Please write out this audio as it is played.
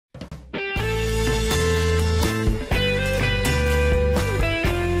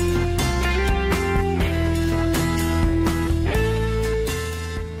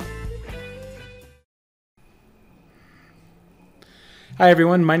Hi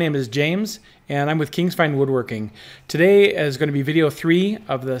everyone, my name is James and I'm with Kingsfine Woodworking. Today is going to be video 3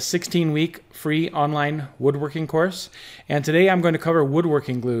 of the 16-week free online woodworking course. And today I'm going to cover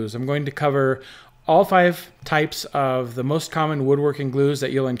woodworking glues. I'm going to cover all 5 types of the most common woodworking glues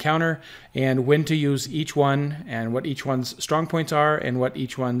that you'll encounter and when to use each one and what each one's strong points are and what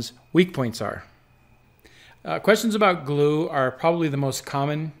each one's weak points are. Questions about glue are probably the most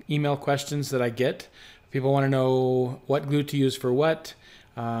common email questions that I get. People want to know what glue to use for what's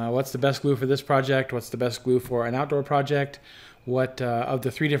the best glue for this project, what's the best glue for an outdoor project, what of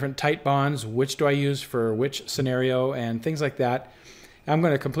the 3 different Titebonds, which do I use for which scenario, and things like that. I'm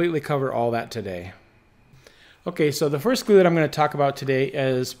going to completely cover all that today. Okay, so the first glue that I'm going to talk about today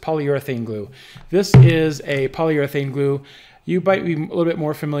is polyurethane glue. This is a polyurethane glue. You might be a little bit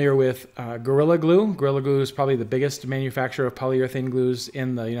more familiar with Gorilla Glue. Gorilla Glue is probably the biggest manufacturer of polyurethane glues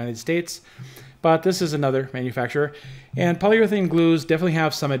in the United States. But this is another manufacturer. And polyurethane glues definitely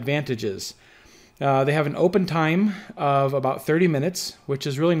have some advantages. They have an open time of about 30 minutes, which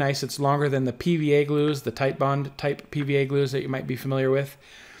is really nice. It's longer than the PVA glues, the Titebond type PVA glues that you might be familiar with.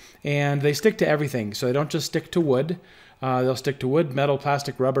 And they stick to everything, so they don't just stick to wood. They'll stick to wood, metal,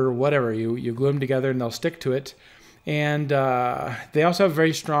 plastic, rubber, whatever. You glue them together and they'll stick to it. And they also have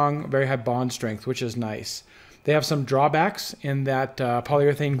very strong, very high bond strength, which is nice. They have some drawbacks in that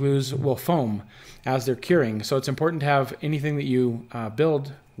polyurethane glues will foam as they're curing. So it's important to have anything that you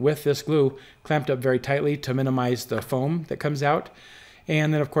build with this glue clamped up very tightly to minimize the foam that comes out.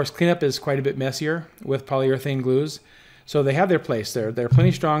 And then of course cleanup is quite a bit messier with polyurethane glues. So they have their place. They're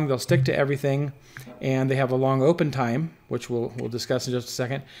plenty strong, they'll stick to everything, and they have a long open time, which we'll discuss in just a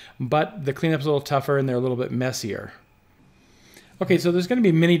second. But the cleanup's a little tougher and they're a little bit messier. Okay, so there's going to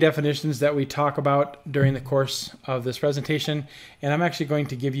be many definitions that we talk about during the course of this presentation, and I'm actually going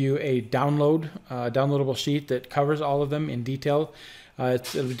to give you a downloadable sheet that covers all of them in detail.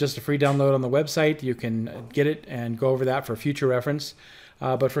 It's just a free download on the website. You can get it and go over that for future reference.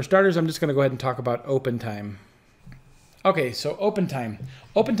 But for starters, I'm just going to go ahead and talk about open time. Okay, so open time.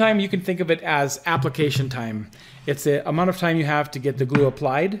 Open time, you can think of it as application time. It's the amount of time you have to get the glue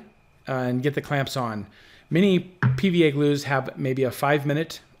applied and get the clamps on. Many PVA glues have maybe a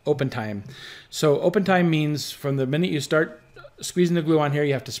 5-minute open time. So open time means from the minute you start squeezing the glue on here,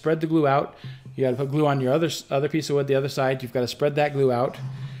 you have to spread the glue out. You got to put glue on your other piece of wood, the other side. You've got to spread that glue out.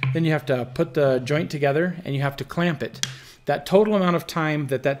 Then you have to put the joint together and you have to clamp it. That total amount of time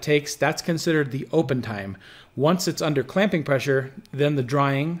that takes, that's considered the open time. Once it's under clamping pressure, then the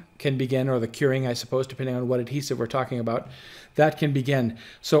drying can begin, or the curing, I suppose, depending on what adhesive we're talking about, that can begin.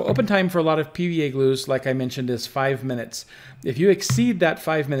 So open time for a lot of PVA glues, like I mentioned, is 5 minutes. If you exceed that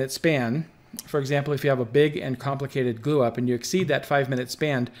 5-minute span, for example, if you have a big and complicated glue up and you exceed that 5-minute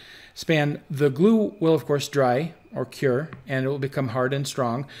span, the glue will of course dry or cure and it will become hard and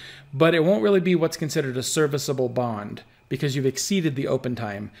strong, but it won't really be what's considered a serviceable bond, because you've exceeded the open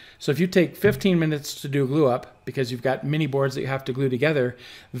time. So if you take 15 minutes to do glue up, because you've got many boards that you have to glue together,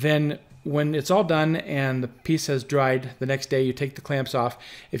 then when it's all done and the piece has dried the next day, you take the clamps off.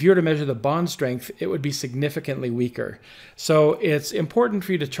 If you were to measure the bond strength, it would be significantly weaker. So it's important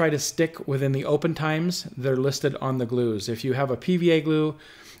for you to try to stick within the open times that are listed on the glues. If you have a PVA glue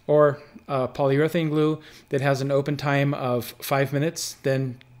or a polyurethane glue that has an open time of 5 minutes,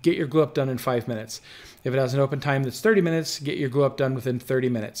 then get your glue up done in 5 minutes. If it has an open time that's 30 minutes, get your glue up done within 30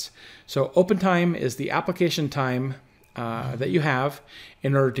 minutes. So open time is the application time that you have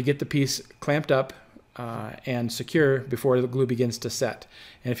in order to get the piece clamped up and secure before the glue begins to set.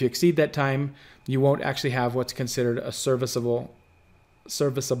 And if you exceed that time, you won't actually have what's considered a serviceable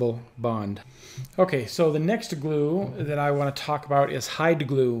bond. Okay, so the next glue that I want to talk about is hide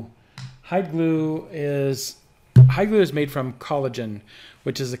glue. Hide glue is made from collagen,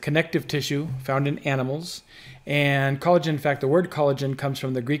 which is a connective tissue found in animals. And collagen, in fact, the word collagen comes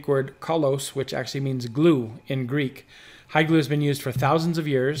from the Greek word kollos, which actually means glue in Greek. Hide glue has been used for thousands of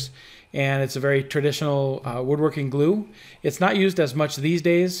years, and it's a very traditional woodworking glue. It's not used as much these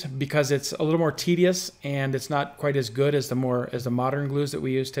days because it's a little more tedious and it's not quite as good as the modern glues that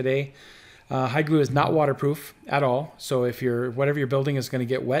we use today. Hide glue is not waterproof at all, so if whatever you're building is going to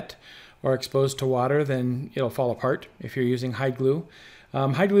get wet or exposed to water, then it'll fall apart if you're using hide glue.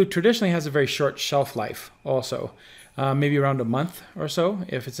 Hide glue traditionally has a very short shelf life also, maybe around a month or so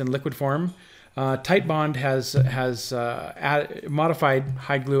if it's in liquid form. Titebond has modified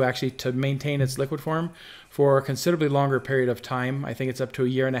hide glue actually to maintain its liquid form for a considerably longer period of time. I think it's up to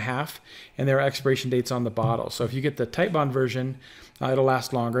 1.5 years, and there are expiration dates on the bottle. So if you get the Titebond version, it'll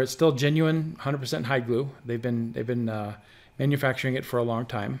last longer. It's still genuine 100% hide glue. They've been manufacturing it for a long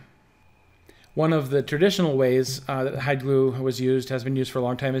time. One of the traditional ways that hide glue has been used for a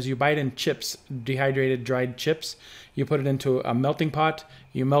long time, is you buy it in chips, dehydrated, dried chips. You put it into a melting pot,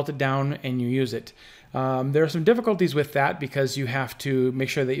 you melt it down, and you use it. There are some difficulties with that because you have to make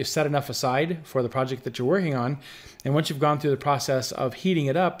sure that you set enough aside for the project that you're working on. And once you've gone through the process of heating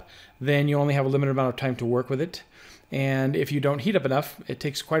it up, then you only have a limited amount of time to work with it. And if you don't heat up enough, it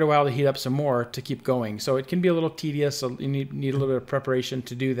takes quite a while to heat up some more to keep going. So it can be a little tedious, so you need a little bit of preparation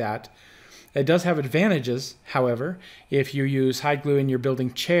to do that. It does have advantages, however, if you use hide glue and you're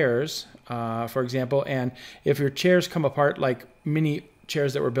building chairs, for example, and if your chairs come apart, like many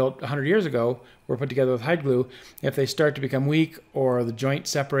chairs that were built 100 years ago were put together with hide glue, if they start to become weak or the joint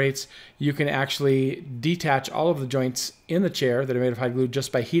separates, you can actually detach all of the joints in the chair that are made of hide glue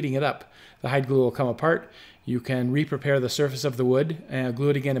just by heating it up. The hide glue will come apart. You can re-prepare the surface of the wood and glue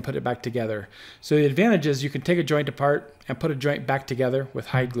it again and put it back together. So the advantage is you can take a joint apart and put a joint back together with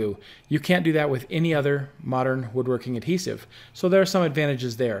hide glue. You can't do that with any other modern woodworking adhesive. So there are some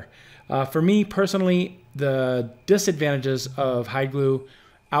advantages there. For me personally, the disadvantages of hide glue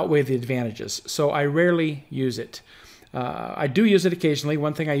outweigh the advantages. So I rarely use it. I do use it occasionally.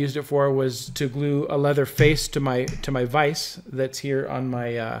 One thing I used it for was to glue a leather face to my vise that's here on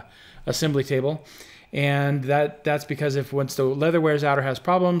my assembly table. And that's because once the leather wears out or has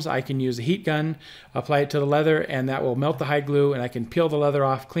problems, I can use a heat gun, apply it to the leather, and that will melt the hide glue, and I can peel the leather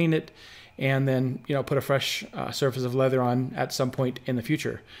off, clean it, and then put a fresh surface of leather on at some point in the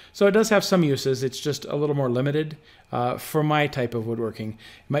future. So it does have some uses. It's just a little more limited for my type of woodworking.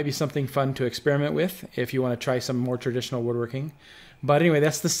 It might be something fun to experiment with if you want to try some more traditional woodworking. But anyway,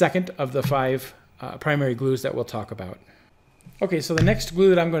 that's the second of the 5 primary glues that we'll talk about. Okay, so the next glue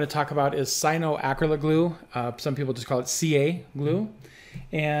that I'm going to talk about is cyanoacrylate glue. Some people just call it CA glue.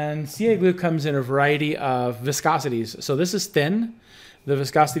 And CA glue comes in a variety of viscosities. So this is thin. The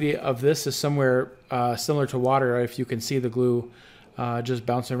viscosity of this is somewhere similar to water, if you can see the glue just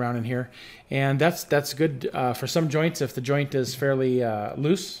bouncing around in here. And that's good for some joints. If the joint is fairly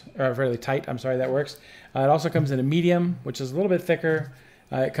loose, or fairly tight, I'm sorry, that works. It also comes in a medium, which is a little bit thicker.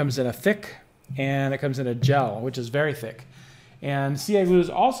 It comes in a thick, and it comes in a gel, which is very thick. And CA glues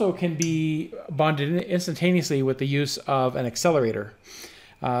also can be bonded instantaneously with the use of an accelerator.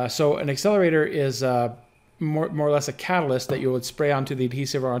 So an accelerator is more or less a catalyst that you would spray onto the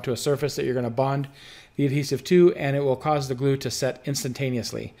adhesive or onto a surface that you're going to bond the adhesive to, and it will cause the glue to set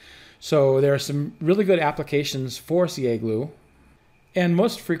instantaneously. So there are some really good applications for CA glue. And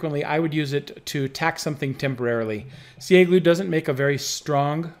most frequently, I would use it to tack something temporarily. CA glue doesn't make a very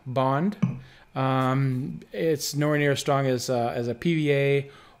strong bond. It's nowhere near as strong as a PVA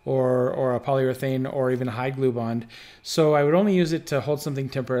or a polyurethane or even a hide glue bond. So I would only use it to hold something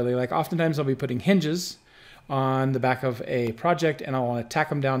temporarily. Like oftentimes I'll be putting hinges on the back of a project and I'll want to tack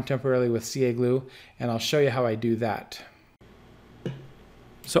them down temporarily with CA glue, and I'll show you how I do that.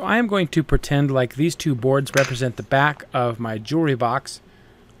 So I am going to pretend like these 2 boards represent the back of my jewelry box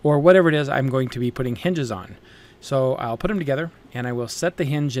or whatever it is I'm going to be putting hinges on. So I'll put them together and I will set the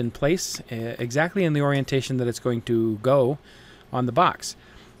hinge in place exactly in the orientation that it's going to go on the box.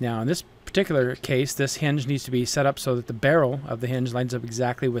 Now in this particular case, this hinge needs to be set up so that the barrel of the hinge lines up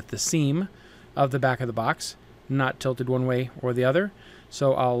exactly with the seam of the back of the box, not tilted one way or the other.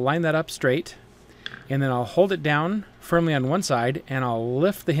 So I'll line that up straight, and then I'll hold it down firmly on one side and I'll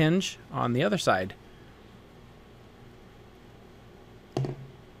lift the hinge on the other side.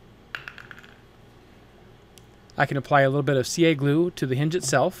 I can apply a little bit of CA glue to the hinge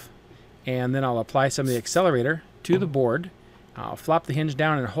itself, and then I'll apply some of the accelerator to the board. I'll flop the hinge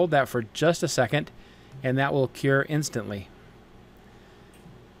down and hold that for just a second, and that will cure instantly.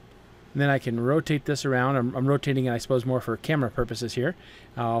 And then I can rotate this around. I'm rotating it, I suppose, more for camera purposes here.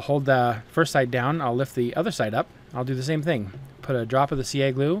 I'll hold the first side down, I'll lift the other side up. I'll do the same thing. Put a drop of the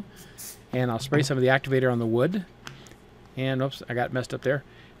CA glue, and I'll spray some of the activator on the wood. And oops, I got messed up there.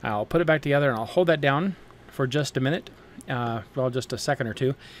 I'll put it back together and I'll hold that down for just a minute, well, just a second or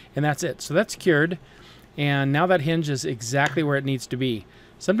two, and that's it. So that's cured, and now that hinge is exactly where it needs to be.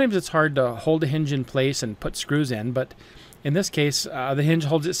 Sometimes it's hard to hold a hinge in place and put screws in, but in this case, the hinge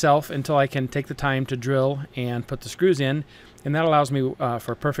holds itself until I can take the time to drill and put the screws in, and that allows me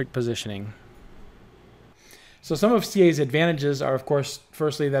for perfect positioning. So some of CA's advantages are, of course,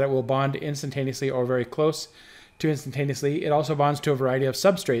 firstly, that it will bond instantaneously or very close to instantaneously. It also bonds to a variety of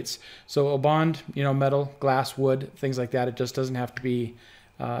substrates. So it will bond, metal, glass, wood, things like that. It just doesn't have to be,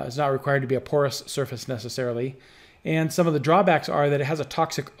 it's not required to be a porous surface necessarily. And some of the drawbacks are that it has a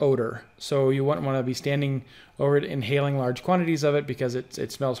toxic odor. So you wouldn't want to be standing over it inhaling large quantities of it because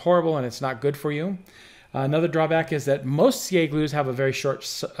it smells horrible and it's not good for you. Another drawback is that most CA glues have a very short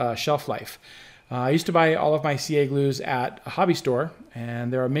shelf life. I used to buy all of my CA glues at a hobby store,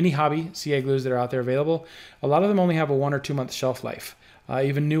 and there are many hobby CA glues that are out there available. A lot of them only have a 1 or 2 month shelf life.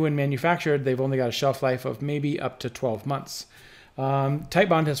 Even new and manufactured, they've only got a shelf life of maybe up to 12 months.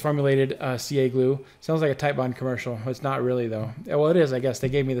 Titebond has formulated CA glue. Sounds like a Titebond commercial. It's not really, though. Well, it is, I guess. They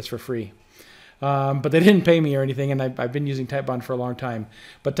gave me this for free. But they didn't pay me or anything, and I've been using Titebond for a long time.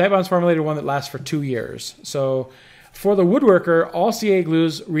 But Titebond's formulated one that lasts for 2 years. So for the woodworker, all CA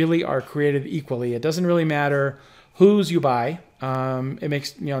glues really are created equally. It doesn't really matter whose you buy. It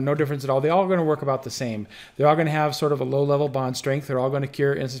makes no difference at all. They're all going to work about the same. They're all going to have sort of a low-level bond strength. They're all going to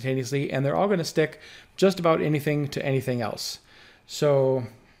cure instantaneously, and they're all going to stick just about anything to anything else. So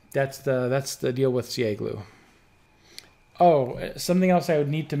that's the deal with CA glue. Oh, something else I would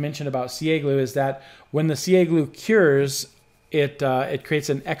need to mention about CA glue is that when the CA glue cures, it creates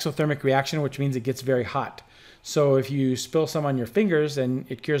an exothermic reaction, which means it gets very hot. So if you spill some on your fingers and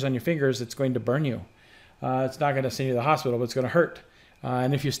it cures on your fingers, it's going to burn you. It's not going to send you to the hospital, but it's going to hurt.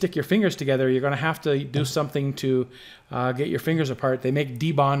 And if you stick your fingers together, you're going to have to do something to get your fingers apart. They make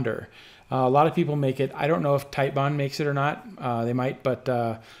debonder. A lot of people make it. I don't know if Titebond makes it or not. They might, but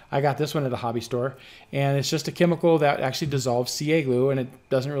I got this one at a hobby store. And it's just a chemical that actually dissolves CA glue, and it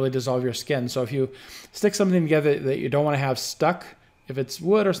doesn't really dissolve your skin. So if you stick something together that you don't want to have stuck, if it's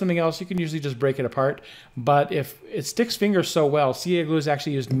wood or something else, you can usually just break it apart. But if it sticks fingers so well, CA glue is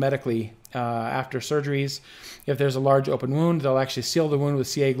actually used medically after surgeries. If there's a large open wound, they'll actually seal the wound with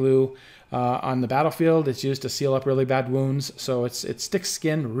CA glue. On the battlefield, it's used to seal up really bad wounds, so it sticks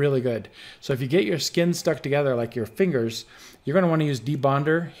skin really good. So if you get your skin stuck together like your fingers, you're going to want to use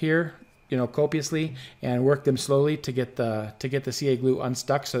debonder here, copiously, and work them slowly to get the CA glue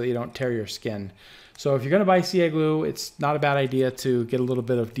unstuck so that you don't tear your skin. So if you're going to buy CA glue, it's not a bad idea to get a little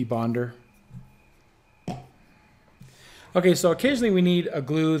bit of debonder. Okay, so occasionally we need a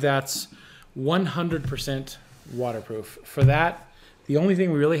glue that's 100% waterproof. For that, the only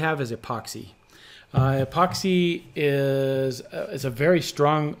thing we really have is epoxy. Epoxy is a very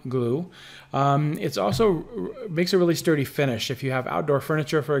strong glue. It's also makes a really sturdy finish. If you have outdoor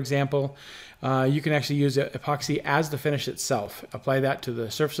furniture, for example, you can actually use epoxy as the finish itself. Apply that to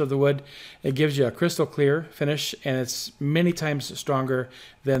the surface of the wood. It gives you a crystal clear finish, and it's many times stronger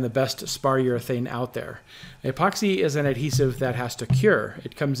than the best spar urethane out there. Epoxy is an adhesive that has to cure.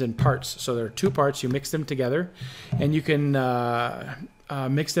 It comes in parts. So there are 2 parts. You mix them together, and you can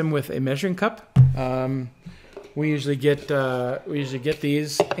mix them with a measuring cup. We usually get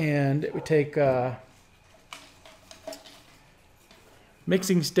these, and we take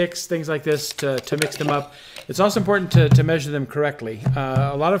mixing sticks, things like this, to mix them up. It's also important to measure them correctly.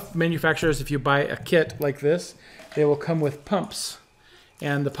 A lot of manufacturers, if you buy a kit like this, they will come with pumps,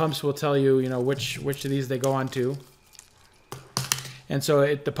 and the pumps will tell you, which of these they go onto. And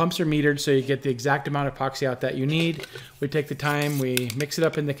so the pumps are metered, so you get the exact amount of epoxy out that you need. We take the time, we mix it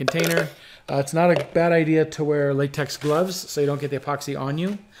up in the container. It's not a bad idea to wear latex gloves so you don't get the epoxy on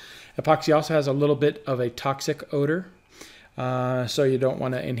you. Epoxy also has a little bit of a toxic odor, so you don't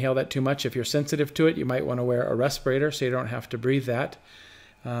want to inhale that too much. If you're sensitive to it, you might want to wear a respirator so you don't have to breathe that.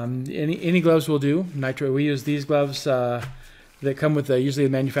 Any gloves will do. We use these gloves that come with usually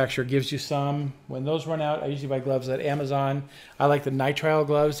the manufacturer gives you some. When those run out, I usually buy gloves at Amazon. I like the nitrile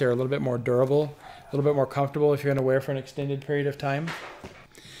gloves. They're a little bit more durable, a little bit more comfortable if you're going to wear for an extended period of time.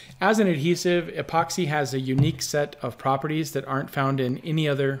 As an adhesive, epoxy has a unique set of properties that aren't found in any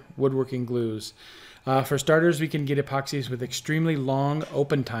other woodworking glues. For starters, we can get epoxies with extremely long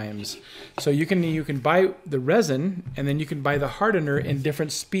open times. So you can buy the resin, and then you can buy the hardener in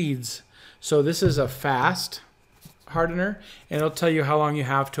different speeds. So this is a fast hardener, and it'll tell you how long you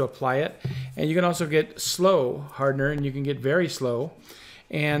have to apply it. And you can also get slow hardener, and you can get very slow.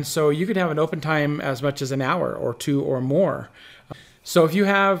 And so you could have an open time as much as an hour or 2 or more. So if you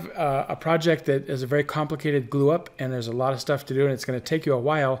have a project that is a very complicated glue up and there's a lot of stuff to do and it's going to take you a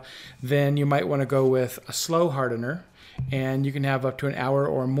while, then you might want to go with a slow hardener, and you can have up to an hour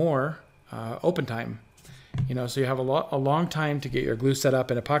or more open time. So you have a long time to get your glue set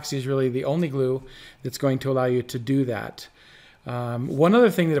up, and epoxy is really the only glue that's going to allow you to do that. One other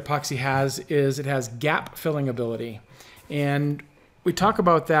thing that epoxy has is it has gap filling ability, and we talk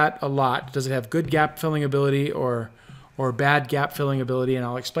about that a lot. Does it have good gap filling ability or bad gap filling ability? And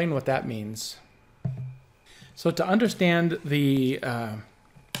I'll explain what that means. So to understand the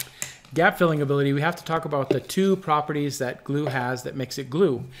gap filling ability, we have to talk about the 2 properties that glue has that makes it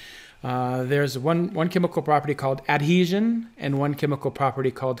glue. There's one chemical property called adhesion and one chemical property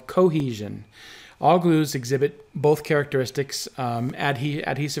called cohesion. All glues exhibit both characteristics,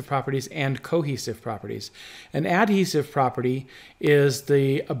 adhesive properties and cohesive properties. An adhesive property is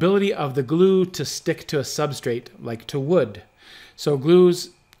the ability of the glue to stick to a substrate, like to wood. So glues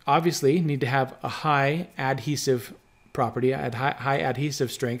obviously need to have a high adhesive property, high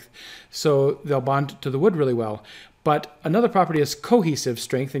adhesive strength, so they'll bond to the wood really well. But another property is cohesive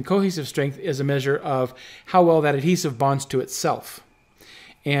strength, and cohesive strength is a measure of how well that adhesive bonds to itself.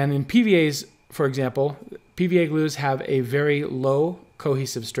 And in PVAs, for example, PVA glues have a very low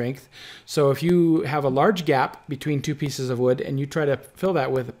cohesive strength. So if you have a large gap between two pieces of wood and you try to fill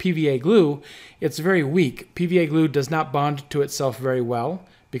that with PVA glue, it's very weak. PVA glue does not bond to itself very well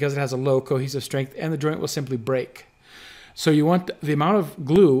because it has a low cohesive strength, and the joint will simply break. So you want the amount of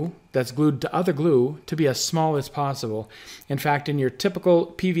glue that's glued to other glue to be as small as possible. In fact, in your typical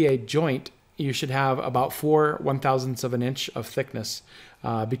PVA joint, you should have about 4/1000ths of an inch of thickness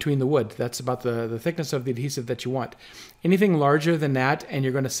between the wood. That's about the thickness of the adhesive that you want. Anything larger than that, and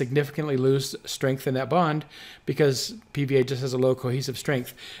you're going to significantly lose strength in that bond because PVA just has a low cohesive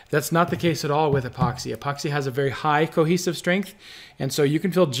strength. That's not the case at all with epoxy. Epoxy has a very high cohesive strength, and so you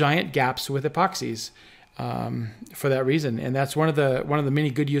can fill giant gaps with epoxies for that reason. And that's one of the many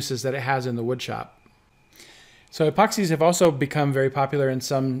good uses that it has in the wood shop. So epoxies have also become very popular in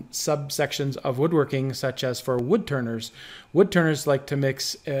some subsections of woodworking, such as for wood turners. Wood turners like to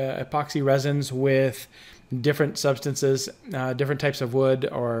mix epoxy resins with different substances, different types of wood,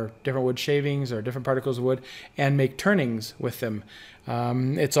 or different wood shavings, or different particles of wood, and make turnings with them.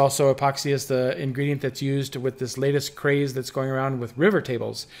 It's also, epoxy is the ingredient that's used with this latest craze that's going around with river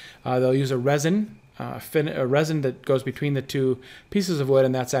tables. They'll use a resin, a resin that goes between the two pieces of wood,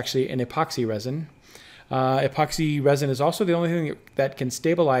 and that's actually an epoxy resin. Epoxy resin is also the only thing that can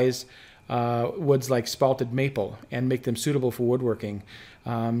stabilize woods like spalted maple and make them suitable for woodworking.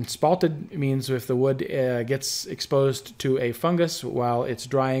 Spalted means if the wood gets exposed to a fungus while it's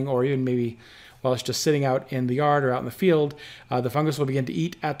drying, or even maybe while it's just sitting out in the yard or out in the field, the fungus will begin to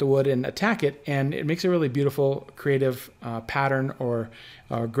eat at the wood and attack it, and it makes a really beautiful, creative pattern or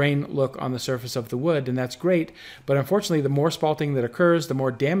grain look on the surface of the wood, and that's great. But unfortunately, the more spalting that occurs, the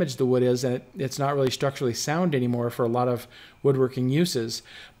more damaged the wood is, and it's not really structurally sound anymore for a lot of woodworking uses.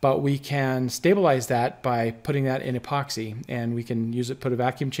 But we can stabilize that by putting that in epoxy, and we can use it, put a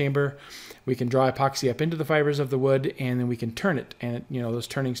vacuum chamber, we can draw epoxy up into the fibers of the wood, and then we can turn it, and those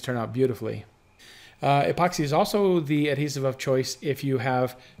turnings turn out beautifully. Epoxy is also the adhesive of choice if you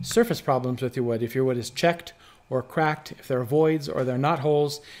have surface problems with your wood. If your wood is checked or cracked, if there are voids or there are knot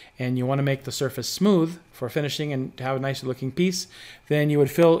holes, and you want to make the surface smooth for finishing and to have a nice looking piece, then you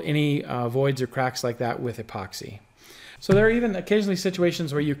would fill any voids or cracks like that with epoxy. So there are even occasionally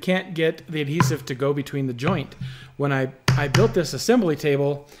situations where you can't get the adhesive to go between the joint. When I built this assembly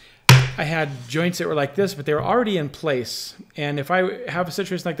table, I had joints that were like this, but they were already in place. And if I have a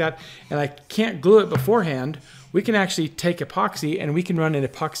situation like that and I can't glue it beforehand, we can actually take epoxy and we can run an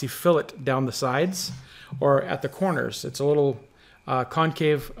epoxy fillet down the sides or at the corners. It's a little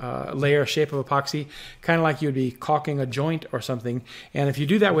concave layer shape of epoxy, kind of like you'd be caulking a joint or something. And if you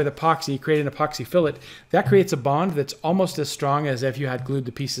do that with epoxy, create an epoxy fillet, that creates a bond that's almost as strong as if you had glued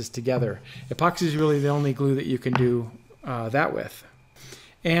the pieces together. Epoxy is really the only glue that you can do that with.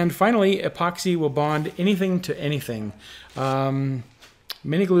 And finally, epoxy will bond anything to anything.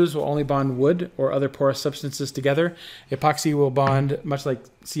 Many glues will only bond wood or other porous substances together. Epoxy will bond much like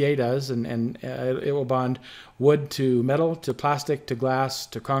CA does, and it will bond wood to metal, to plastic, to glass,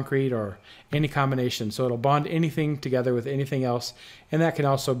 to concrete, or any combination. So it'll bond anything together with anything else, and that can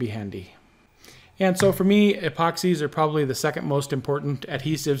also be handy. And so for me, epoxies are probably the second most important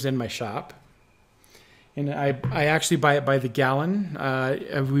adhesives in my shop. And I actually buy it by the gallon.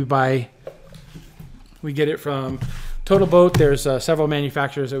 We get it from Total Boat. There's several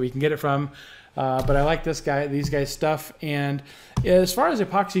manufacturers that we can get it from, but I like these guys' stuff. And as far as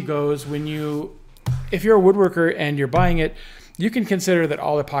epoxy goes, if you're a woodworker and you're buying it, you can consider that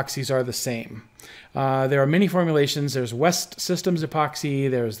all epoxies are the same. There are many formulations. There's West Systems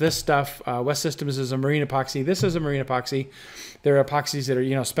epoxy. There's this stuff. West Systems is a marine epoxy. This is a marine epoxy. There are epoxies that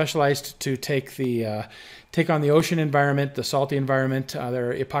are specialized to take on the ocean environment, the salty environment.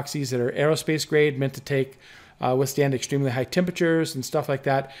 There are epoxies that are aerospace grade, meant to withstand extremely high temperatures and stuff like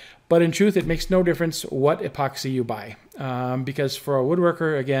that. But in truth, it makes no difference what epoxy you buy, because for a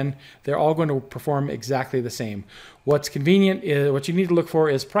woodworker, again, they're all going to perform exactly the same. What's convenient is what you need to look for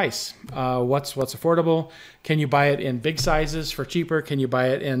is price. What's affordable? Can you buy it in big sizes for cheaper? Can you buy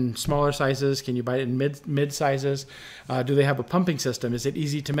it in smaller sizes? Can you buy it in mid sizes? Do they have a pumping system? Is it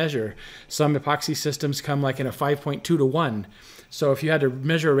easy to measure? Some epoxy systems come like in a 5.2 to 1. So if you had to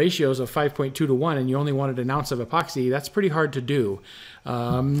measure ratios of 5.2 to 1 and you only wanted an ounce of epoxy, that's pretty hard to do.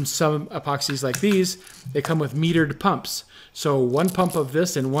 Some epoxies like these, they come with metered pumps. So 1 pump of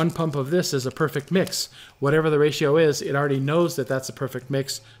this and 1 pump of this is a perfect mix. Whatever the ratio is, it already knows that that's a perfect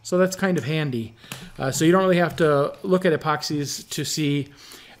mix. So that's kind of handy. So you don't really have to look at epoxies to see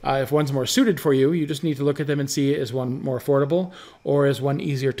if one's more suited for you. You just need to look at them and see, is one more affordable or is one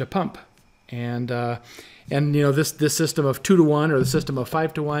easier to pump? And you know, this system of 2 to 1 or the system of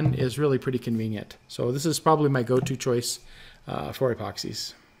 5 to 1 is really pretty convenient. So this is probably my go-to choice for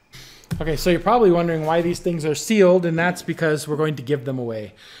epoxies. Okay, so you're probably wondering why these things are sealed, and that's because we're going to give them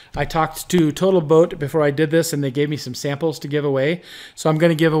away. I talked to Total Boat before I did this, and they gave me some samples to give away. So I'm going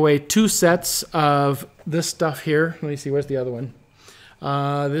to give away 2 sets of this stuff here. Let me see, where's the other one?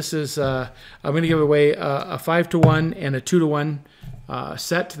 This is, I'm going to give away a 5 to 1 and a 2 to 1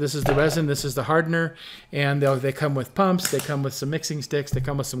 set. This is the resin, this is the hardener, and they come with pumps, they come with some mixing sticks, they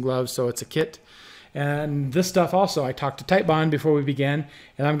come with some gloves, so it's a kit. And this stuff also, I talked to Titebond before we began,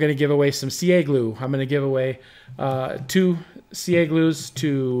 and I'm going to give away some CA glue. I'm going to give away 2 CA glues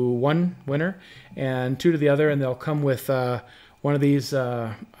to one winner and 2 to the other, and they'll come with one of these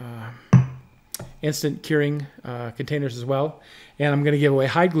instant curing containers as well. And I'm going to give away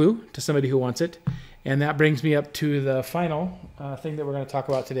hide glue to somebody who wants it. And that brings me up to the final thing that we're going to talk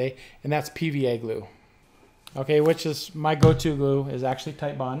about today, and that's PVA glue. Okay, which is my go-to glue, is actually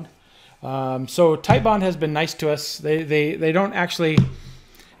Titebond. So Titebond has been nice to us. They don't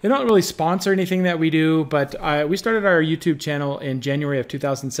really sponsor anything that we do, but we started our YouTube channel in January of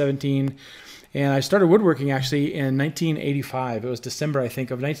 2017, and I started woodworking actually in 1985. It was December, I think,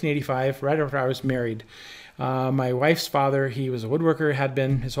 of 1985, right after I was married. My wife's father, he was a woodworker, had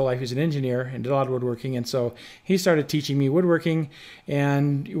been his whole life. He's an engineer and did a lot of woodworking, and so he started teaching me woodworking.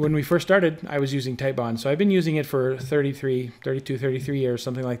 And when we first started, I was using Titebond. So I've been using it for 33 years,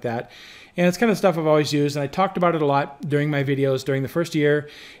 something like that. And it's kind of stuff I've always used, and I talked about it a lot during my videos during the first year.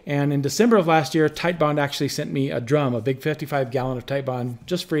 And in December of last year, Titebond actually sent me a drum, a big 55-gallon of Titebond,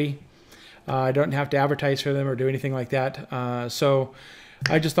 just free. I don't have to advertise for them or do anything like that. So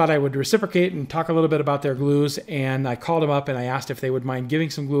I just thought I would reciprocate and talk a little bit about their glues, and I called them up and I asked if they would mind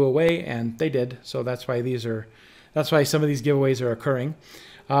giving some glue away, and they did. So that's why some of these giveaways are occurring.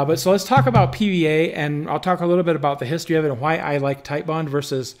 So let's talk about PVA, and I'll talk a little bit about the history of it and why I like Titebond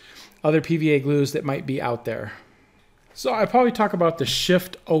versus other PVA glues that might be out there. So I probably talk about the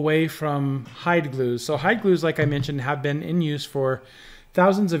shift away from hide glues. So hide glues, like I mentioned, have been in use for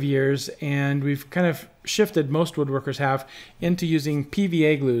thousands of years, and we've kind of shifted, most woodworkers have, into using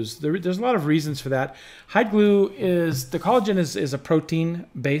PVA glues. There's a lot of reasons for that. Hide glue the collagen is a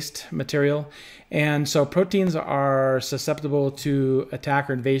protein-based material, and so proteins are susceptible to attack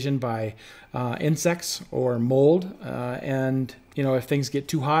or invasion by insects or mold, and you know, if things get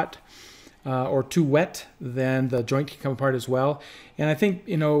too hot or too wet, then the joint can come apart as well. And I think,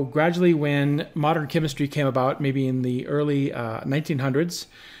 you know, gradually when modern chemistry came about, maybe in the early 1900s,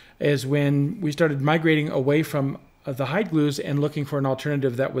 is when we started migrating away from the hide glues and looking for an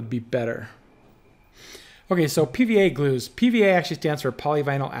alternative that would be better. Okay, so PVA glues. PVA actually stands for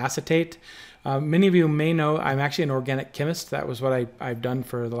polyvinyl acetate. Many of you may know I'm actually an organic chemist. That was what I've done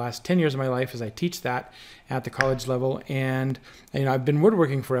for the last 10 years of my life, is I teach that at the college level. And you know, I've been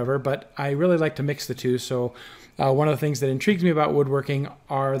woodworking forever, but I really like to mix the two. So one of the things that intrigues me about woodworking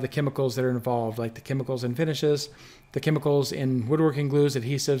are the chemicals that are involved, like the chemicals in finishes, the chemicals in woodworking glues,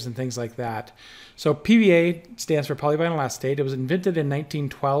 adhesives, and things like that. So PVA stands for polyvinyl acetate. It was invented in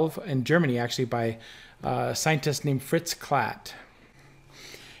 1912 in Germany, actually, by a scientist named Fritz Klatt.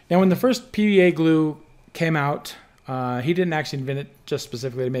 Now, when the first PVA glue came out, he didn't actually invent it just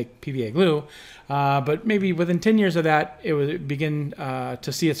specifically to make PVA glue, but maybe within 10 years of that, it would begin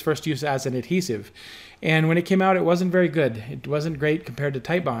to see its first use as an adhesive. And when it came out, it wasn't very good. It wasn't great compared to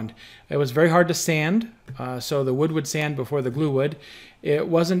Titebond. It was very hard to sand, so the wood would sand before the glue would. It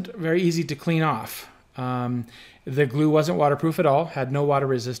wasn't very easy to clean off. The glue wasn't waterproof at all, had no water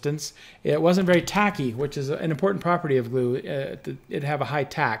resistance. It wasn't very tacky, which is an important property of glue. It'd have a high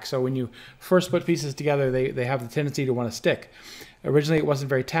tack, so when you first put pieces together, they have the tendency to want to stick. Originally, it wasn't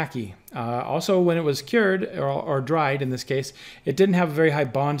very tacky. Also, when it was cured, or dried in this case, it didn't have a very high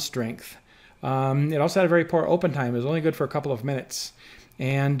bond strength. It also had a very poor open time. It was only good for a couple of minutes.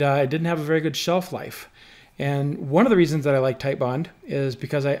 And it didn't have a very good shelf life. And one of the reasons that I like Titebond is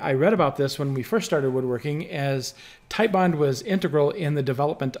because I read about this when we first started woodworking, as Titebond was integral in the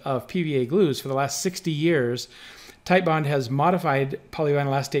development of PVA glues. For the last 60 years, Titebond has modified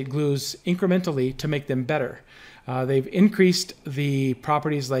polyvinyl acetate glues incrementally to make them better. They've increased the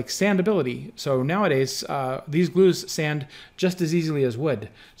properties like sandability. So nowadays, these glues sand just as easily as wood.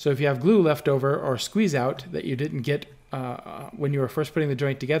 So if you have glue left over or squeeze out that you didn't get when you were first putting the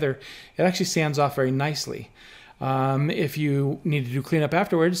joint together, it actually sands off very nicely. If you need to do cleanup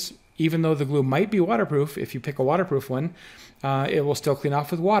afterwards, even though the glue might be waterproof, if you pick a waterproof one, it will still clean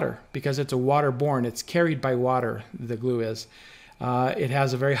off with water because it's a waterborne. It's carried by water, the glue is. It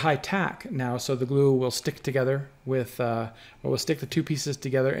has a very high tack now, so the glue will stick together with, or will stick the two pieces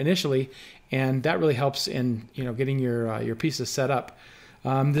together initially, and that really helps in getting your pieces set up.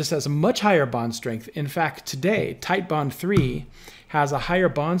 This has a much higher bond strength. In fact, today, Titebond 3 has a higher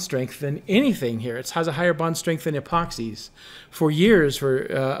bond strength than anything here. It has a higher bond strength than epoxies. For years,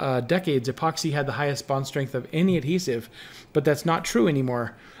 for decades, epoxy had the highest bond strength of any adhesive, but that's not true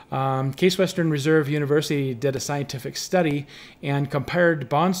anymore. Case Western Reserve University did a scientific study and compared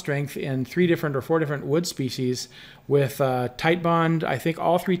bond strength in 3 different or 4 different wood species with Titebond, I think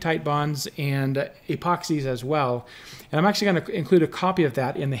all 3 Titebonds, and epoxies as well. And I'm actually going to include a copy of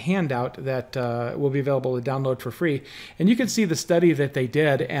that in the handout that will be available to download for free. And you can see the study that they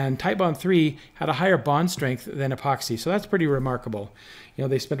did, and Titebond 3 had a higher bond strength than epoxy. So that's pretty remarkable.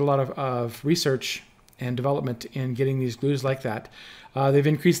 They spent a lot of research and development in getting these glues like that. They've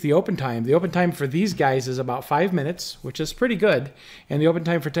increased the open time. The open time for these guys is about 5 minutes, which is pretty good. And the open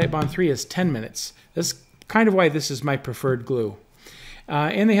time for Titebond 3 is 10 minutes. That's kind of why this is my preferred glue.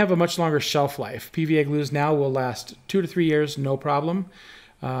 And they have a much longer shelf life. PVA glues now will last 2 to 3 years, no problem.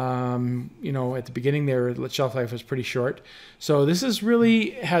 At the beginning their shelf life was pretty short. So this is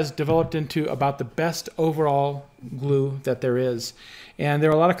really has developed into about the best overall glue that there is. And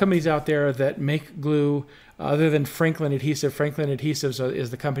there are a lot of companies out there that make glue other than Franklin Adhesive. Franklin Adhesives is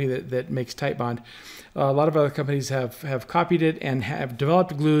the company that makes Titebond. A lot of other companies have copied it and have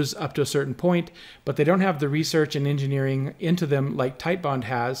developed glues up to a certain point, but they don't have the research and engineering into them like Titebond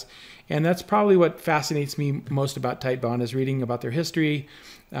has. And that's probably what fascinates me most about Titebond, is reading about their history,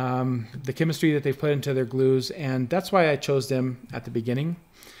 the chemistry that they've put into their glues, and that's why I chose them at the beginning.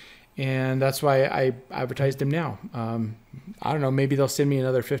 And that's why I advertised them now. I don't know, maybe they'll send me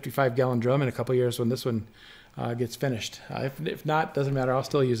another 55-gallon drum in a couple years when this one gets finished. If not, doesn't matter, I'll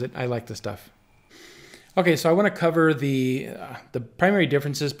still use it. I like the stuff. Okay, so I want to cover the primary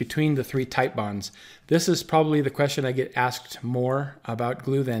differences between the 3 Titebonds. This is probably the question I get asked more about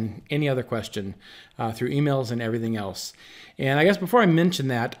glue than any other question through emails and everything else. And I guess before I mention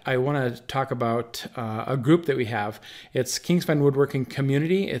that, I want to talk about a group that we have. It's Kingsfine Woodworking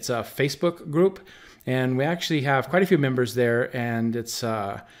Community. It's a Facebook group, and we actually have quite a few members there, and it's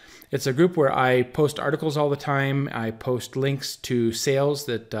a group where I post articles all the time. I post links to sales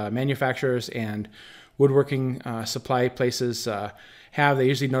that manufacturers and woodworking supply places have. They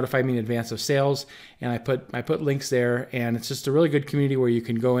usually notify me in advance of sales, and I put links there, and it's just a really good community where you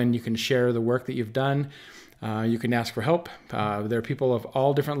can go in, you can share the work that you've done, you can ask for help. There are people of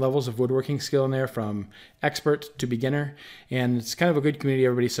all different levels of woodworking skill in there, from expert to beginner, and it's kind of a good community.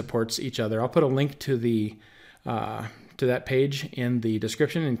 Everybody supports each other. I'll put a link to that page in the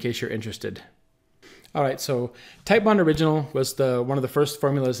description in case you're interested. All right, so Titebond Original was one of the first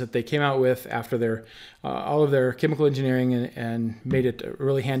formulas that they came out with after all of their chemical engineering and made it a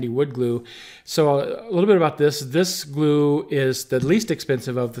really handy wood glue. So a little bit about this. This glue is the least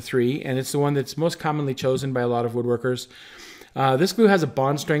expensive of the 3, and it's the one that's most commonly chosen by a lot of woodworkers. This glue has a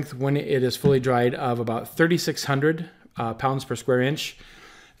bond strength when it is fully dried of about 3,600 pounds per square inch.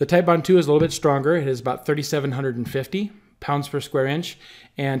 The Titebond 2 is a little bit stronger. It is about 3,750 pounds per square inch,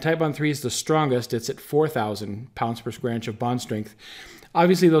 and Titebond 3 is the strongest. It's at 4,000 pounds per square inch of bond strength.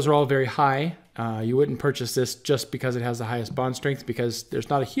 Obviously, those are all very high. You wouldn't purchase this just because it has the highest bond strength, because there's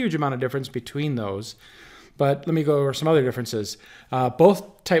not a huge amount of difference between those. But let me go over some other differences.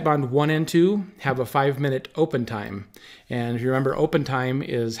 Both Titebond 1 and 2 have a 5-minute open time. And if you remember, open time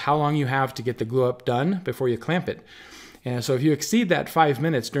is how long you have to get the glue up done before you clamp it. And so if you exceed that 5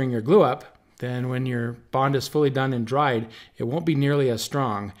 minutes during your glue up, then when your bond is fully done and dried, it won't be nearly as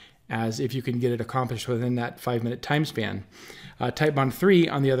strong as if you can get it accomplished within that 5-minute time span. Titebond 3,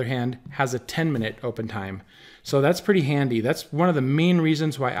 on the other hand, has a 10-minute open time. So that's pretty handy. That's one of the main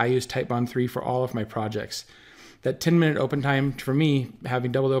reasons why I use Titebond 3 for all of my projects. That 10-minute open time, for me,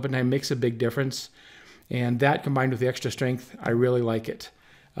 having double the open time makes a big difference. And that combined with the extra strength, I really like it.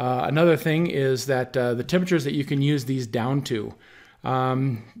 Another thing is that the temperatures that you can use these down to.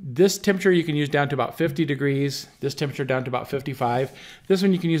 This temperature you can use down to about 50 degrees, this temperature down to about 55. This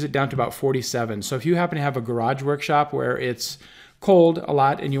one you can use it down to about 47. So if you happen to have a garage workshop where it's cold a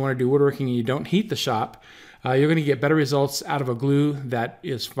lot and you want to do woodworking and you don't heat the shop, you're going to get better results out of a glue that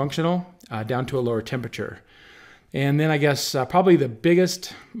is functional down to a lower temperature. And then I guess probably the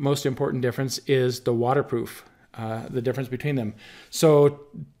biggest, most important difference is the waterproof, the difference between them. So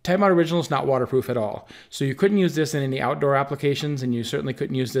Titebond Original is not waterproof at all. So you couldn't use this in any outdoor applications, and you certainly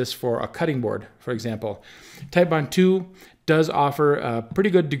couldn't use this for a cutting board, for example. Titebond 2 does offer a pretty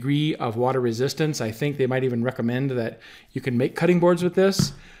good degree of water resistance. I think they might even recommend that you can make cutting boards with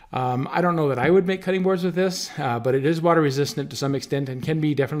this. I don't know that I would make cutting boards with this, but it is water resistant to some extent and can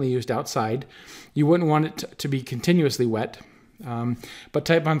be definitely used outside. You wouldn't want it to be continuously wet. But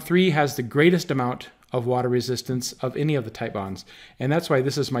Titebond 3 has the greatest amount of water resistance of any of the Titebonds, and that's why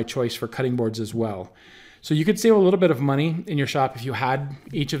this is my choice for cutting boards as well. So you could save a little bit of money in your shop if you had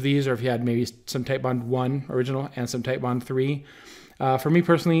each of these, or if you had maybe some Titebond 1 original and some Titebond 3. For me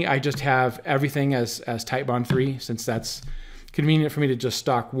personally, I just have everything as Titebond 3, since that's convenient for me to just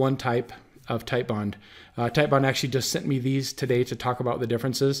stock one type of Titebond. Titebond actually just sent me these today to talk about the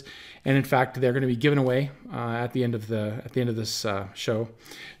differences, and in fact, they're going to be given away at the end of this show.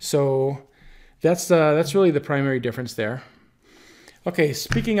 So that's really the primary difference there. Okay,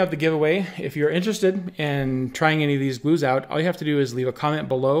 speaking of the giveaway, if you're interested in trying any of these glues out, all you have to do is leave a comment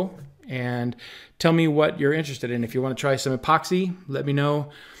below and tell me what you're interested in. If you want to try some epoxy, let me know.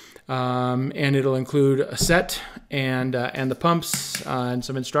 And it'll include a set and the pumps and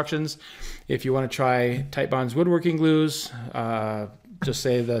some instructions. If you want to try Titebond's woodworking glues, just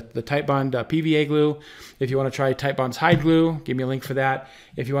say the Titebond PVA glue. If you want to try Titebond's hide glue, give me a link for that.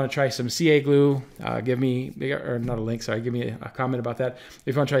 If you want to try some CA glue, give me, or not a link, sorry, give me a comment about that.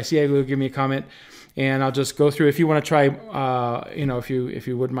 If you want to try CA glue, give me a comment, and I'll just go through. If you want to try, if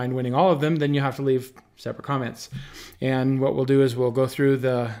you wouldn't mind winning all of them, then you have to leave separate comments. And what we'll do is we'll go through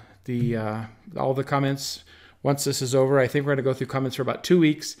all the comments. Once this is over, I think we're going to go through comments for about 2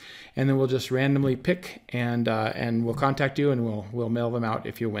 weeks, and then we'll just randomly pick, and we'll contact you, and we'll mail them out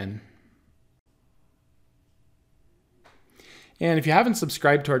if you win. And if you haven't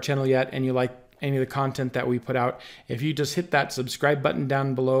subscribed to our channel yet and you like any of the content that we put out, if you just hit that subscribe button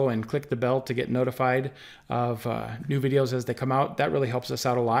down below and click the bell to get notified of new videos as they come out, that really helps us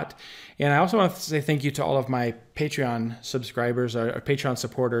out a lot. And I also want to say thank you to all of my Patreon subscribers or Patreon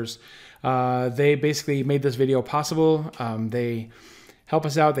supporters. They basically made this video possible. They help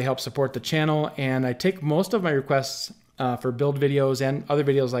us out, they help support the channel, and I take most of my requests for build videos and other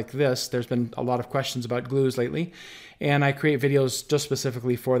videos like this. There's been a lot of questions about glues lately, and I create videos just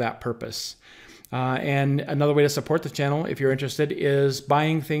specifically for that purpose. And another way to support the channel, if you're interested, is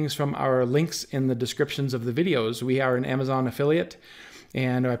buying things from our links in the descriptions of the videos. We are an Amazon affiliate,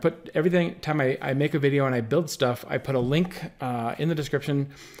 and I put everything, time I make a video and I build stuff, I put a link in the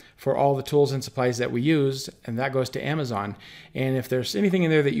description for all the tools and supplies that we use, and that goes to Amazon. And if there's anything in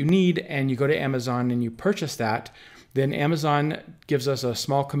there that you need and you go to Amazon and you purchase that, then Amazon gives us a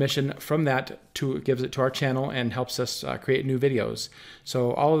small commission from that, gives it to our channel and helps us create new videos.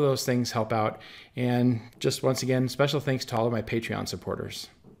 So all of those things help out. And just once again, special thanks to all of my Patreon supporters.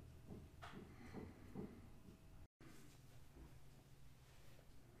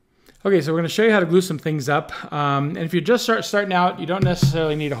 Okay, so we're going to show you how to glue some things up. And if you're just starting out, you don't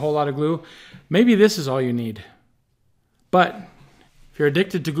necessarily need a whole lot of glue. Maybe this is all you need. But if you're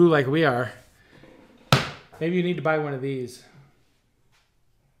addicted to glue like we are, maybe you need to buy one of these.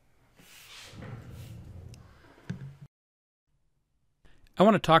 I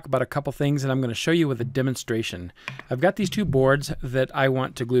want to talk about a couple things, and I'm going to show you with a demonstration. I've got these two boards that I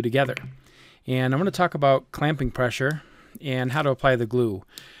want to glue together. And I'm going to talk about clamping pressure and how to apply the glue.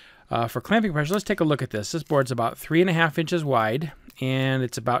 For clamping pressure, let's take a look at this. This board's about 3.5 inches wide, and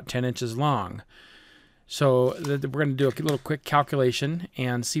it's about 10 inches long. So we're going to do a little quick calculation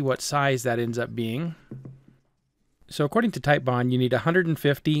and see what size that ends up being. So according to Titebond, you need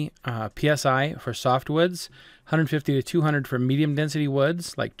 150 psi for softwoods, 150 to 200 for medium density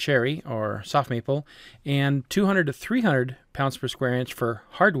woods like cherry or soft maple, and 200 to 300 pounds per square inch for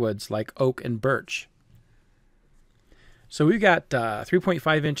hardwoods like oak and birch. So we've got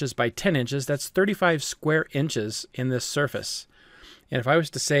 3.5 inches by 10 inches. That's 35 square inches in this surface. And if I was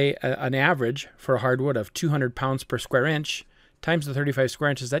to say an average for a hardwood of 200 pounds per square inch times the 35 square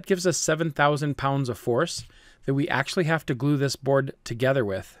inches, that gives us 7,000 pounds of force that we actually have to glue this board together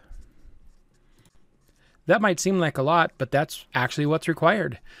with. That might seem like a lot, but that's actually what's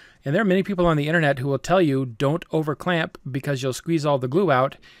required. And there are many people on the internet who will tell you don't over clamp because you'll squeeze all the glue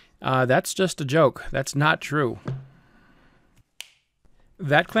out. That's just a joke. That's not true.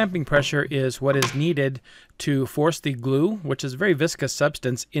 That clamping pressure is what is needed to force the glue, which is a very viscous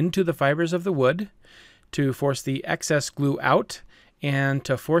substance, into the fibers of the wood, to force the excess glue out, and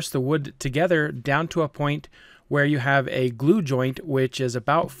to force the wood together down to a point where you have a glue joint which is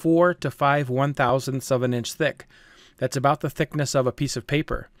about 4 to 5 1/1000ths of an inch thick. that's about the thickness of a piece of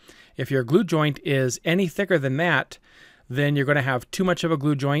paper. If your glue joint is any thicker than that, then you're going to have too much of a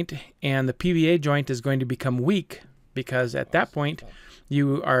glue joint, and the PVA joint is going to become weak, because at that point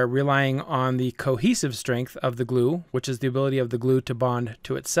you are relying on the cohesive strength of the glue, which is the ability of the glue to bond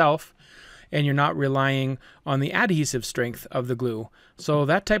to itself, and you're not relying on the adhesive strength of the glue. So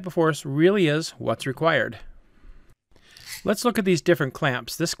that type of force really is what's required. Let's look at these different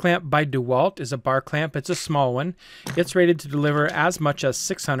clamps. This clamp by DeWalt is a bar clamp. It's a small one. It's rated to deliver as much as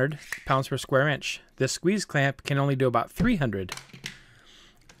 600 pounds per square inch. This squeeze clamp can only do about 300.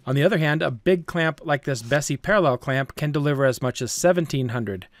 On the other hand, a big clamp like this Bessie parallel clamp can deliver as much as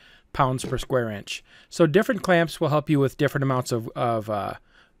 1,700 pounds per square inch. So different clamps will help you with different amounts of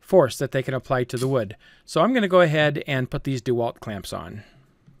force that they can apply to the wood. So I'm going to go ahead and put these DeWalt clamps on.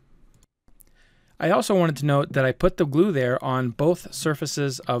 I also wanted to note that I put the glue there on both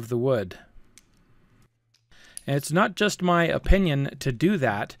surfaces of the wood. And it's not just my opinion to do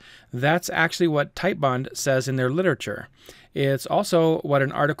that. That's actually what Titebond says in their literature. It's also what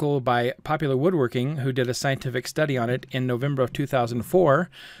an article by Popular Woodworking, who did a scientific study on it in November of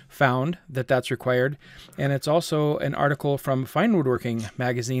 2004, found that that's required. And it's also an article from Fine Woodworking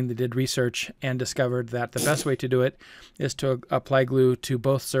magazine that did research and discovered that the best way to do it is to apply glue to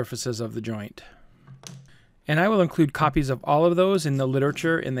both surfaces of the joint. And I will include copies of all of those in the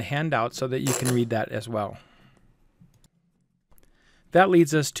literature in the handout so that you can read that as well. That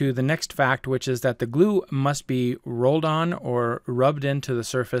leads us to the next fact, which is that the glue must be rolled on or rubbed into the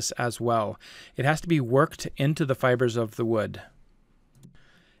surface as well. It has to be worked into the fibers of the wood.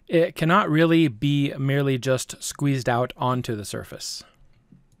 It cannot really be merely just squeezed out onto the surface.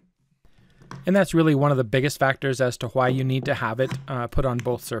 And that's really one of the biggest factors as to why you need to have it put on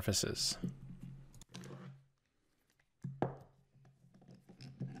both surfaces.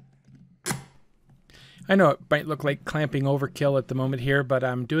 I know it might look like clamping overkill at the moment here, but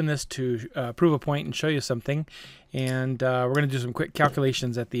I'm doing this to prove a point and show you something. And we're going to do some quick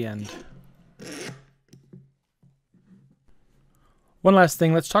calculations at the end. One last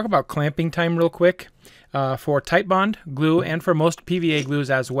thing, let's talk about clamping time real quick. For Titebond glue and for most PVA glues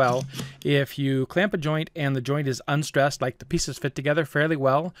as well, if you clamp a joint and the joint is unstressed, like the pieces fit together fairly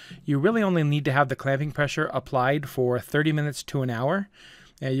well, you really only need to have the clamping pressure applied for 30 minutes to an hour.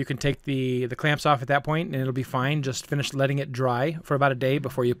 You can take the clamps off at that point and it'll be fine. Just finish letting it dry for about a day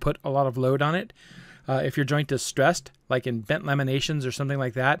before you put a lot of load on it. If your joint is stressed, like in bent laminations or something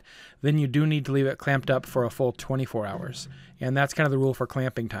like that, then you do need to leave it clamped up for a full 24 hours. And that's kind of the rule for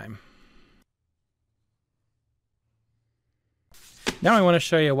clamping time. Now I want to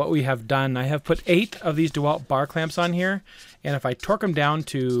show you what we have done. I have put 8 of these DeWalt bar clamps on here, and if I torque them down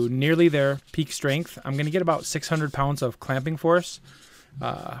to nearly their peak strength, I'm going to get about 600 pounds of clamping force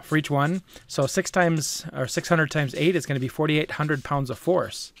for each one. So 600 times 8 is going to be 4,800 pounds of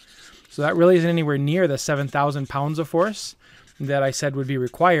force. So that really isn't anywhere near the 7,000 pounds of force that I said would be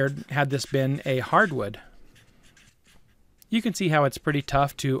required had this been a hardwood. You can see how it's pretty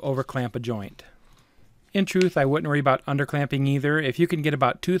tough to overclamp a joint. In truth, I wouldn't worry about underclamping either. If you can get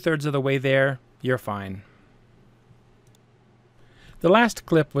about 2/3 of the way there, you're fine. The last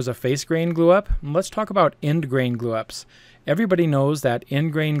clip was a face grain glue up. Let's talk about end grain glue ups. Everybody knows that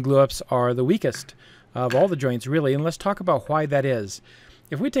end grain glue ups are the weakest of all the joints really, and let's talk about why that is.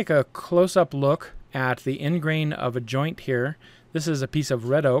 If we take a close-up look at the end grain of a joint here, this is a piece of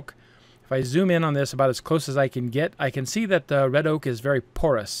red oak. If I zoom in on this about as close as I can get, I can see that the red oak is very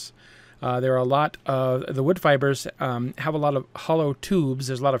porous. There are a lot of the wood fibers have a lot of hollow tubes.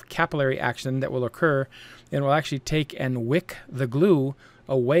 There's a lot of capillary action that will occur and will actually take and wick the glue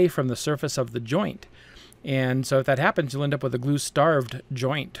away from the surface of the joint. And so if that happens, you'll end up with a glue-starved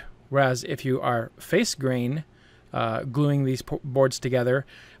joint. Whereas if you are face grain gluing these boards together,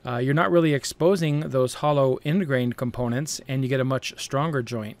 you're not really exposing those hollow end grain components, and you get a much stronger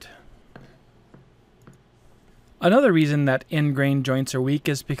joint. Another reason that end grain joints are weak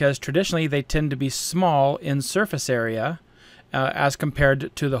is because traditionally they tend to be small in surface area as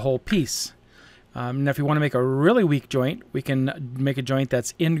compared to the whole piece. And if you want to make a really weak joint, we can make a joint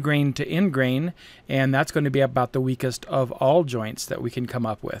that's end grain to end grain, and that's going to be about the weakest of all joints that we can come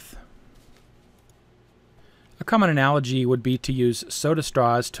up with. A common analogy would be to use soda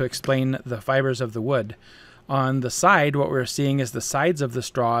straws to explain the fibers of the wood. On the side, what we're seeing is the sides of the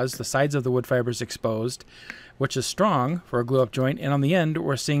straws, the sides of the wood fibers exposed, which is strong for a glue-up joint, and on the end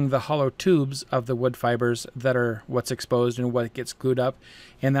we're seeing the hollow tubes of the wood fibers that are what's exposed and what gets glued up,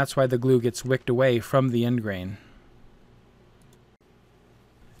 and that's why the glue gets wicked away from the end grain.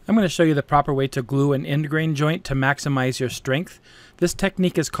 I'm going to show you the proper way to glue an end grain joint to maximize your strength. This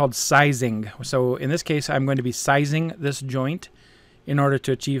technique is called sizing. So in this case, I'm going to be sizing this joint in order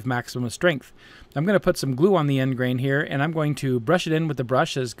to achieve maximum strength. I'm going to put some glue on the end grain here, and I'm going to brush it in with the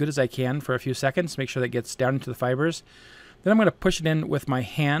brush as good as I can for a few seconds, make sure that gets down into the fibers. Then I'm going to push it in with my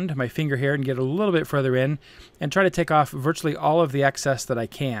hand, my finger here, and get a little bit further in and try to take off virtually all of the excess that I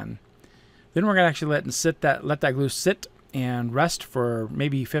can. Then we're going to actually let that glue sit and rest for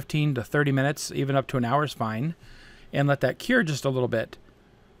maybe 15 to 30 minutes, even up to an hour is fine, and let that cure just a little bit.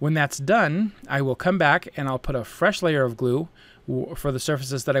 When that's done, I will come back and I'll put a fresh layer of glue for the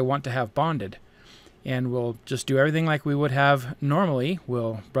surfaces that I want to have bonded. And we'll just do everything like we would have normally.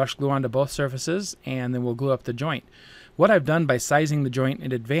 We'll brush glue onto both surfaces and then we'll glue up the joint. What I've done by sizing the joint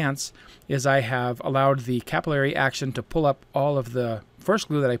in advance is I have allowed the capillary action to pull up all of the first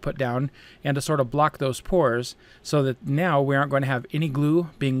glue that I put down and to sort of block those pores so that now we aren't going to have any glue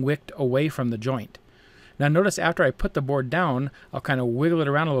being wicked away from the joint. Now notice after I put the board down, I'll kind of wiggle it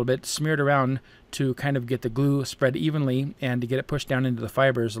around a little bit, smear it around to kind of get the glue spread evenly and to get it pushed down into the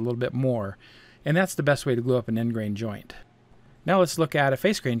fibers a little bit more. And that's the best way to glue up an end grain joint. Now let's look at a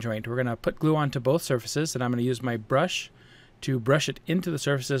face grain joint. We're going to put glue onto both surfaces, and I'm going to use my brush to brush it into the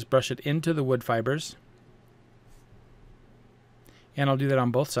surfaces, brush it into the wood fibers. And I'll do that on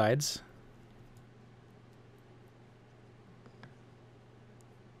both sides.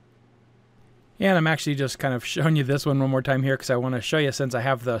 And I'm actually just kind of showing you this one more time here because I want to show you, since I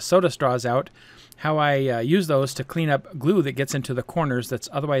have the soda straws out, how I use those to clean up glue that gets into the corners that's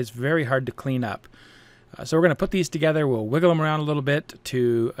otherwise very hard to clean up. So we're going to put these together. We'll wiggle them around a little bit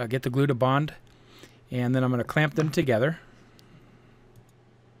to get the glue to bond. And then I'm going to clamp them together.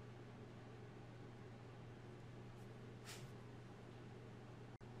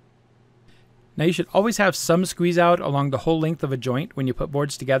 Now you should always have some squeeze out along the whole length of a joint when you put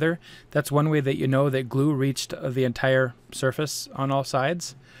boards together. That's one way that you know that glue reached the entire surface on all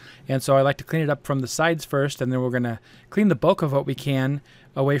sides. And so I like to clean it up from the sides first, and then we're going to clean the bulk of what we can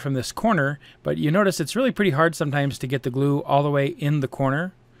away from this corner. But you notice it's really pretty hard sometimes to get the glue all the way in the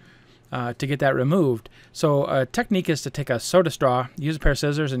corner to get that removed. So a technique is to take a soda straw, use a pair of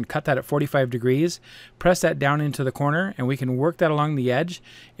scissors and cut that at 45 degrees, press that down into the corner, and we can work that along the edge,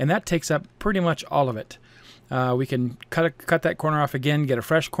 and that takes up pretty much all of it. We can cut that corner off again, get a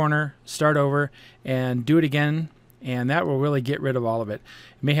fresh corner, start over, and do it again, and that will really get rid of all of it.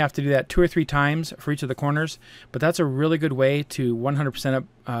 You may have to do that 2 or 3 times for each of the corners, but that's a really good way to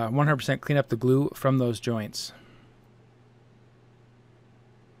 100% clean up the glue from those joints.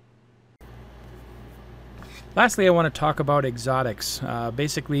 Lastly, I want to talk about exotics.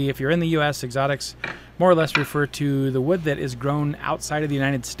 Basically, if you're in the U.S., exotics more or less refer to the wood that is grown outside of the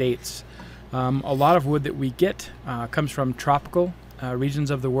United States. A lot of wood that we get comes from tropical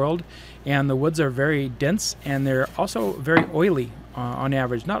regions of the world, and the woods are very dense and they're also very oily on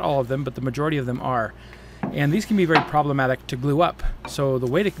average. Not all of them, but the majority of them are. And these can be very problematic to glue up. So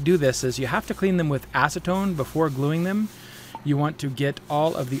the way to do this is you have to clean them with acetone before gluing them. You want to get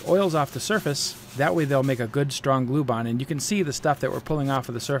all of the oils off the surface. That way they'll make a good strong glue bond. And you can see the stuff that we're pulling off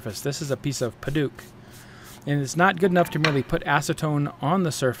of the surface. This is a piece of Paduc. And it's not good enough to merely put acetone on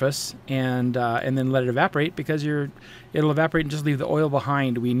the surface and then let it evaporate, because it'll evaporate and just leave the oil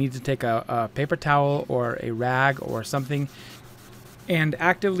behind. We need to take a paper towel or a rag or something and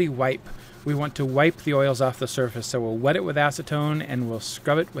actively wipe. We want to wipe the oils off the surface. So we'll wet it with acetone and we'll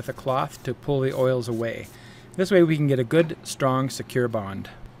scrub it with a cloth to pull the oils away. This way we can get a good, strong, secure bond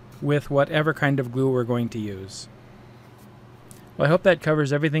with whatever kind of glue we're going to use. Well, I hope that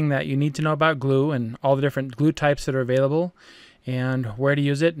covers everything that you need to know about glue and all the different glue types that are available and where to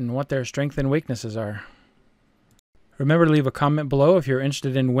use it and what their strengths and weaknesses are. Remember to leave a comment below if you're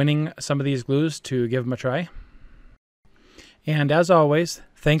interested in winning some of these glues to give them a try. And as always,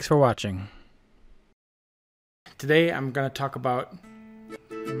 thanks for watching. Today I'm going to talk about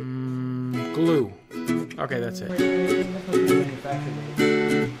glue. Okay, that's it.